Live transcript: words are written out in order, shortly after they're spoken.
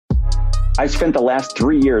I've spent the last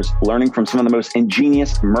 3 years learning from some of the most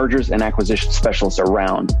ingenious mergers and acquisition specialists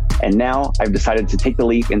around. And now I've decided to take the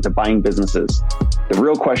leap into buying businesses. The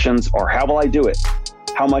real questions are, how will I do it?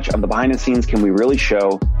 How much of the behind the scenes can we really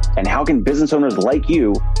show? And how can business owners like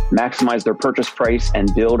you maximize their purchase price and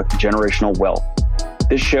build generational wealth?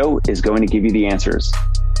 This show is going to give you the answers.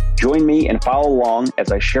 Join me and follow along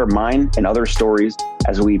as I share mine and other stories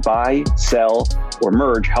as we buy, sell, or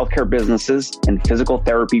merge healthcare businesses and physical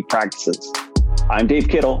therapy practices. I'm Dave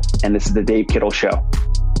Kittle, and this is The Dave Kittle Show.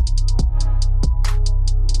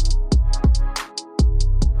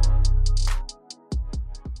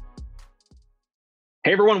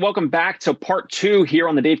 Hey everyone, welcome back to part 2 here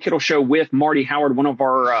on The Dave Kittle Show with Marty Howard, one of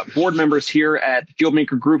our board members here at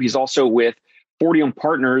Fieldmaker Group. He's also with 40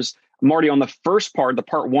 Partners. Marty, on the first part, the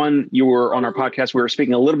part 1, you were on our podcast, we were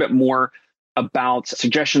speaking a little bit more about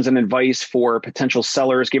suggestions and advice for potential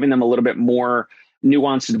sellers, giving them a little bit more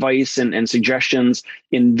nuanced advice and suggestions.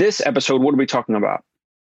 In this episode, what are we talking about?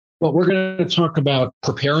 Well, we're going to talk about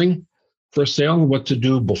preparing for sale, what to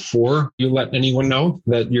do before you let anyone know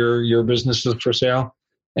that your business is for sale,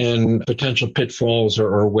 and potential pitfalls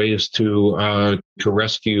or ways to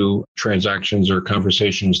rescue transactions or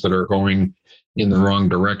conversations that are going in the wrong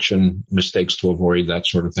direction, mistakes to avoid, that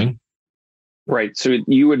sort of thing. Right. So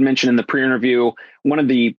you had mentioned in the pre-interview, one of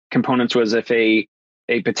the components was if a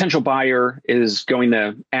potential buyer is going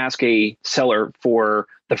to ask a seller for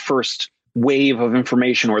the first wave of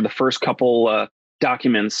information or the first couple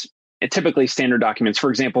documents, typically standard documents. For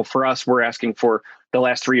example, for us, we're asking for the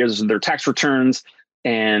last 3 years of their tax returns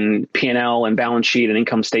and P&L and balance sheet and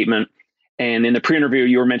income statement. And in the pre-interview,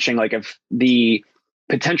 you were mentioning like if the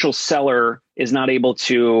potential seller is not able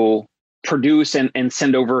to produce and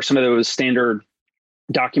send over some of those standard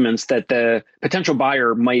documents, that the potential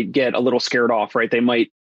buyer might get a little scared off, right? They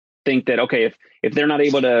might think that, okay, if they're not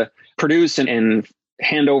able to produce and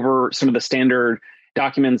hand over some of the standard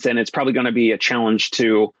documents, then it's probably going to be a challenge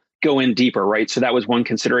to go in deeper, right? So that was one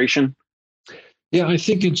consideration. Yeah, I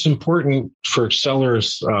think it's important for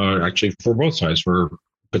sellers, actually for both sides, for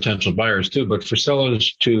potential buyers too, but for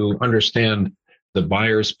sellers to understand the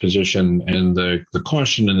buyer's position and the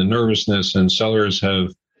caution and the nervousness. And sellers have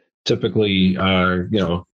typically,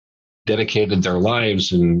 dedicated their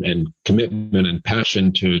lives and commitment and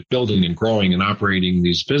passion to building and growing and operating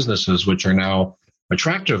these businesses, which are now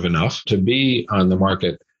attractive enough to be on the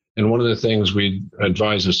market. And one of the things we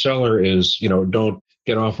advise a seller is, don't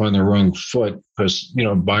get off on the wrong foot, because,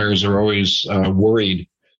 buyers are always worried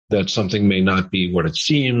that something may not be what it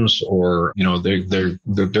seems, or,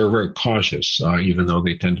 they're very cautious, even though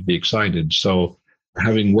they tend to be excited. So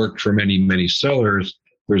having worked for many, many sellers,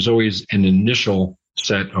 there's always an initial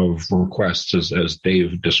set of requests, as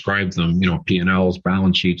Dave described them, P&Ls,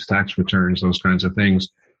 balance sheets, tax returns, those kinds of things.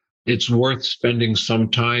 It's worth spending some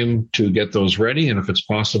time to get those ready. And if it's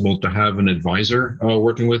possible to have an advisor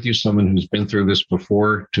working with you, someone who's been through this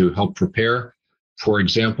before, to help prepare. For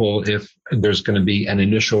example, if there's going to be an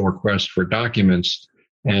initial request for documents,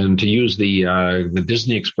 and to use the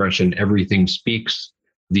Disney expression, everything speaks,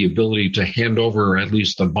 the ability to hand over at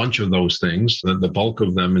least a bunch of those things, the bulk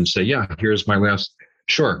of them, and say, yeah, here's my last.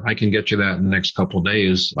 Sure, I can get you that in the next couple of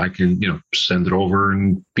days. I can, send it over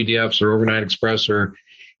in PDFs or Overnight Express or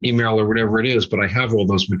email or whatever it is, but I have all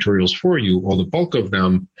those materials for you, or the bulk of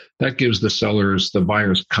them. That gives the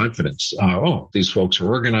buyers confidence. These folks are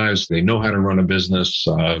organized. They know how to run a business.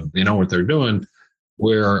 They know what they're doing.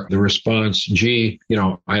 Where the response, I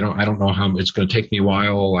don't know how, it's going to take me a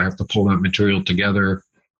while, I have to pull that material together,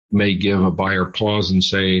 may give a buyer pause and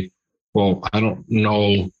say, well, I don't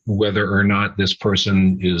know whether or not this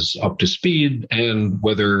person is up to speed and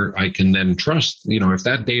whether I can then trust, if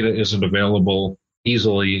that data isn't available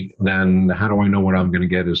easily, then how do I know what I'm going to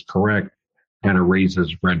get is correct? And it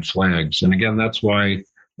raises red flags. And again, that's why,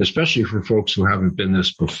 especially for folks who haven't been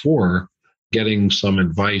this before, getting some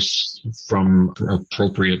advice from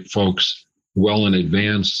appropriate folks well in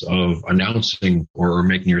advance of announcing or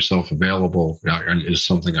making yourself available is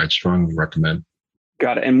something I'd strongly recommend.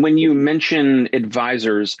 Got it. And when you mention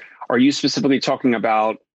advisors, are you specifically talking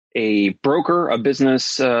about a broker, a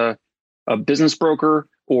business broker,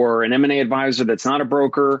 or an M&A advisor that's not a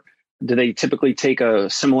broker? Do they typically take a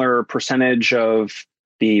similar percentage of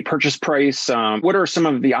the purchase price? What are some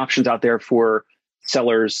of the options out there for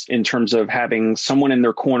sellers in terms of having someone in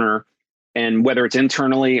their corner, and whether it's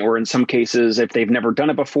internally or in some cases, if they've never done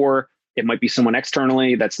it before, it might be someone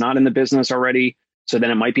externally that's not in the business already. So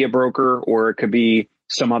then it might be a broker, or it could be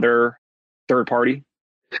some other third party.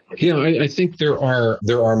 Yeah, I think there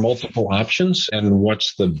are multiple options, and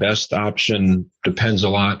what's the best option depends a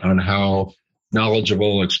lot on how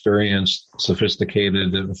knowledgeable, experienced,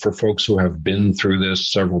 sophisticated. For folks who have been through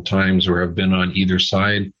this several times or have been on either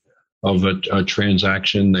side of a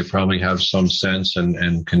transaction, they probably have some sense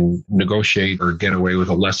and can negotiate or get away with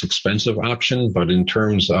a less expensive option. But in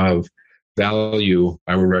terms of value,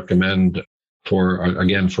 I would recommend for a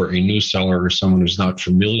new seller or someone who's not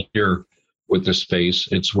familiar with the space,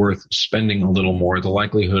 it's worth spending a little more. The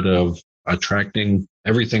likelihood of attracting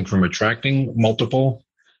multiple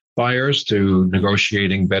buyers to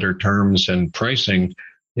negotiating better terms and pricing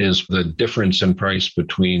is the difference in price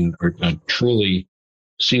between a truly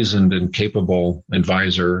seasoned and capable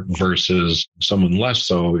advisor versus someone less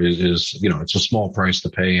so is it's a small price to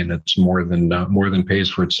pay, and it's more than pays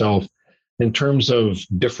for itself. In terms of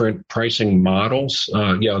different pricing models,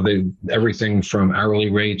 everything from hourly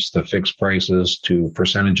rates to fixed prices to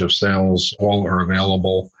percentage of sales, all are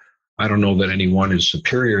available. I don't know that any one is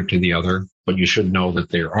superior to the other, but you should know that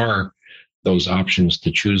there are those options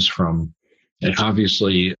to choose from. And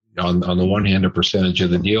obviously, on the one hand, a percentage of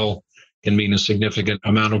the deal can mean a significant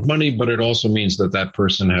amount of money, but it also means that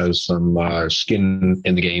person has some skin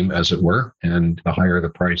in the game, as it were. And the higher the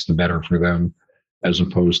price, the better for them, as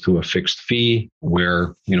opposed to a fixed fee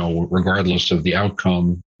where, regardless of the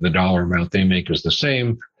outcome, the dollar amount they make is the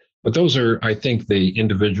same. But those are, I think, the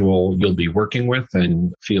individual you'll be working with,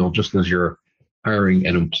 and feel just as you're hiring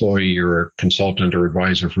an employee or a consultant or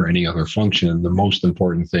advisor for any other function, the most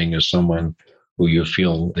important thing is someone who you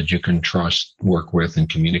feel that you can trust, work with, and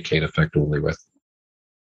communicate effectively with.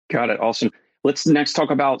 Got it. Awesome. Let's next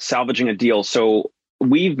talk about salvaging a deal. So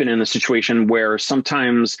we've been in a situation where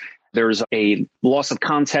sometimes there's a loss of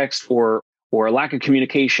context or a lack of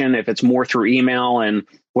communication if it's more through email. And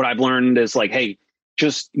what I've learned is hey,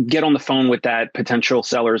 just get on the phone with that potential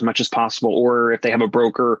seller as much as possible. Or if they have a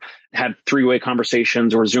broker, have 3-way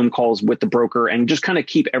conversations or Zoom calls with the broker, and just kind of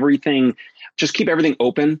keep everything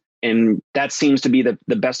open. And that seems to be the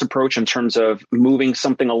best approach in terms of moving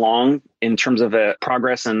something along, in terms of a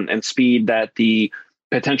progress and speed that the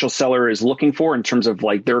potential seller is looking for, in terms of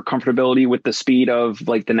their comfortability with the speed of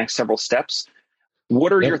the next several steps.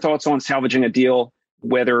 What are your thoughts on salvaging a deal,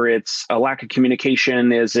 whether it's a lack of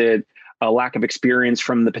communication? Is it a lack of experience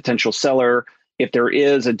from the potential seller? If there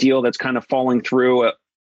is a deal that's kind of falling through,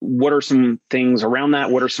 what are some things around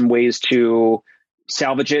that? What are some ways to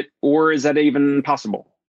salvage it? Or is that even possible?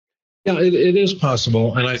 Yeah, it is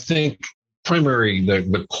possible. And I think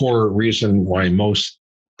the core reason why most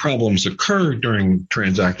problems occur during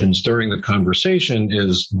transactions, during the conversation,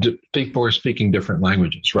 is people are speaking different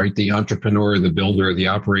languages, right? The entrepreneur, the builder, the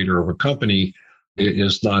operator of a company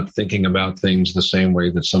is not thinking about things the same way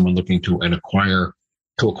that someone looking to acquire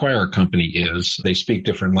a company is. They speak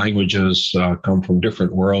different languages, come from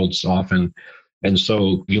different worlds often. And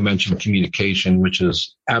so you mentioned communication, which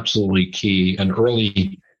is absolutely key. And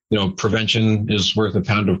early, prevention is worth a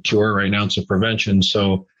pound of cure, right? An ounce of prevention.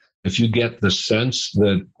 So if you get the sense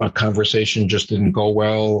that a conversation just didn't go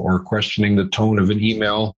well, or questioning the tone of an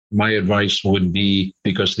email, my advice would be,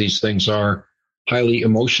 because these things are highly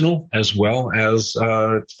emotional as well as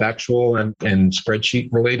factual and spreadsheet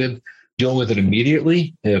related, deal with it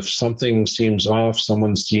immediately. If something seems off,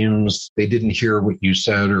 they didn't hear what you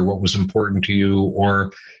said or what was important to you,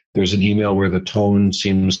 or there's an email where the tone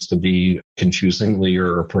seems to be confusingly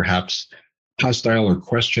or perhaps hostile or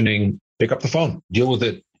questioning, pick up the phone, deal with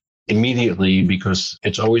it immediately, because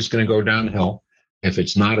it's always going to go downhill if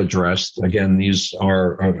it's not addressed. Again, these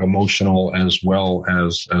are emotional as well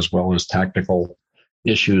as tactical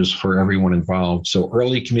issues for everyone involved. So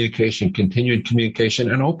early communication, continued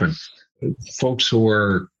communication, and open. Folks who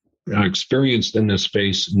are experienced in this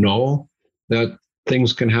space know that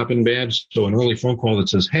things can happen bad. So an early phone call that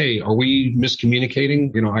says, "Hey, are we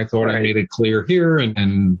miscommunicating? I thought I made it clear here,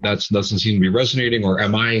 and that doesn't seem to be resonating. Or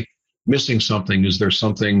am I missing something? Is there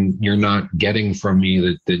something you're not getting from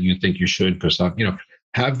me that you think you should?" Because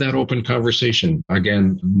have that open conversation.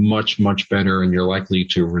 Again, much, much better, and you're likely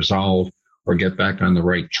to resolve or get back on the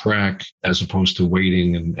right track, as opposed to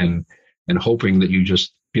waiting and hoping that you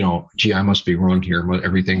just, gee, I must be wrong here.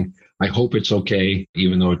 Everything, I hope it's okay,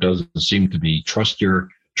 even though it doesn't seem to be. Trust your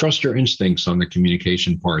instincts on the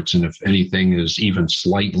communication parts. And if anything is even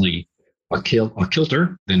slightly a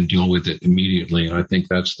kilter, then deal with it immediately. And I think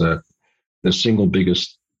that's the single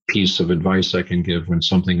biggest piece of advice I can give when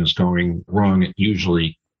something is going wrong. It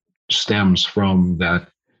usually stems from that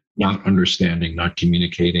not understanding, not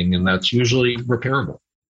communicating, and that's usually repairable.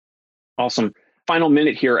 Awesome. Final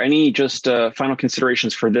minute here. Any just final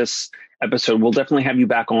considerations for this episode? We'll definitely have you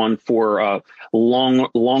back on for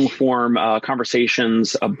long form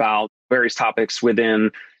conversations about various topics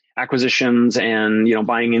within acquisitions and,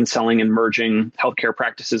 buying and selling and merging healthcare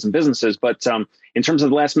practices and businesses. But in terms of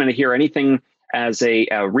the last minute here, anything as a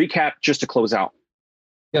recap just to close out?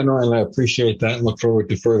 Yeah, no, and I appreciate that and look forward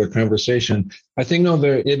to further conversation. I think,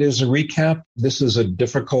 it is a recap. This is a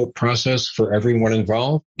difficult process for everyone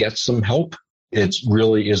involved. Get some help. It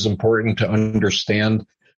really is important to understand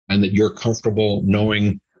and that you're comfortable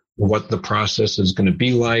knowing what the process is going to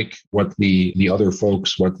be like, what the other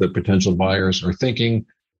folks, what the potential buyers are thinking,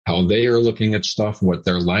 how they are looking at stuff, what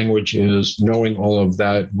their language is. Knowing all of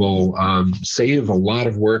that will save a lot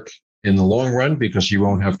of work in the long run because you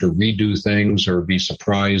won't have to redo things or be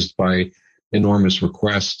surprised by enormous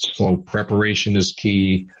requests. So preparation is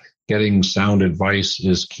key. Getting sound advice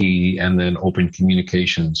is key. And then open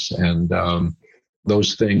communications and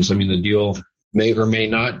those things. The deal may or may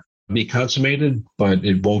not be consummated, but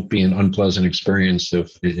it won't be an unpleasant experience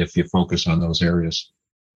if you focus on those areas.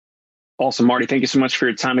 Awesome, Marty. Thank you so much for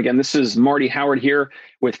your time again. This is Marty Howard here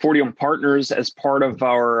with 41 Partners as part of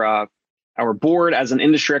our board, as an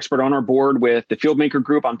industry expert on our board with the Fieldmaker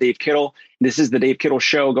Group. I'm Dave Kittle. This is the Dave Kittle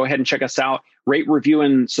Show. Go ahead and check us out. Rate, review,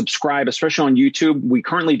 and subscribe, especially on YouTube. We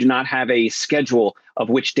currently do not have a schedule of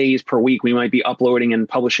which days per week we might be uploading and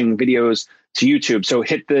publishing videos to YouTube. So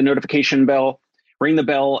hit the notification bell, ring the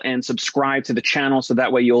bell, and subscribe to the channel so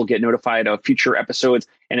that way you'll get notified of future episodes.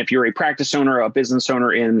 And if you're a practice owner, a business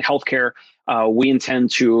owner in healthcare, we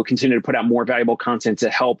intend to continue to put out more valuable content to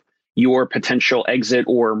help your potential exit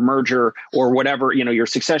or merger or whatever, your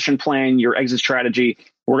succession plan, your exit strategy.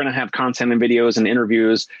 We're going to have content and videos and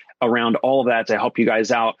interviews around all of that to help you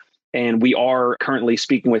guys out. And we are currently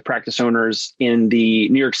speaking with practice owners in the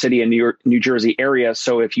New York City and New Jersey area.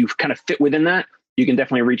 So if you kind of fit within that, you can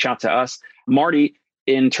definitely reach out to us. Marty,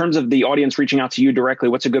 in terms of the audience reaching out to you directly,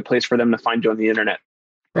 what's a good place for them to find you on the internet?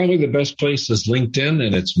 Probably the best place is LinkedIn,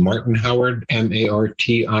 and it's Martin Howard,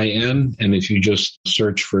 Martin. And if you just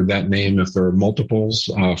search for that name, if there are multiples,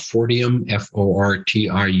 Fortium,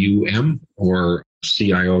 Fortium, or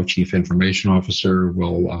CIO, Chief Information Officer,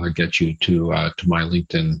 will get you to my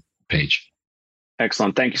LinkedIn page.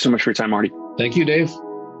 Excellent. Thank you so much for your time, Marty. Thank you, Dave.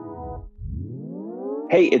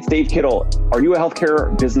 Hey, it's Dave Kittle. Are you a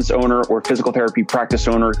healthcare business owner or physical therapy practice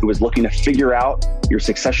owner who is looking to figure out your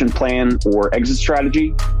succession plan or exit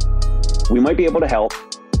strategy? We might be able to help.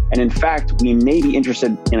 And in fact, we may be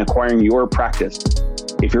interested in acquiring your practice.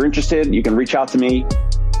 If you're interested, you can reach out to me.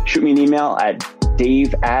 Shoot me an email at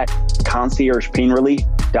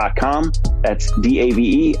dave@conciergepainrelief.com. That's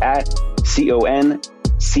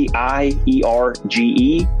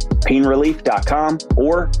DAVE@CONCIERGE painrelief.com,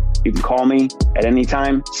 or you can call me at any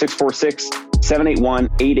time,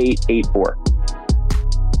 646-781-8884.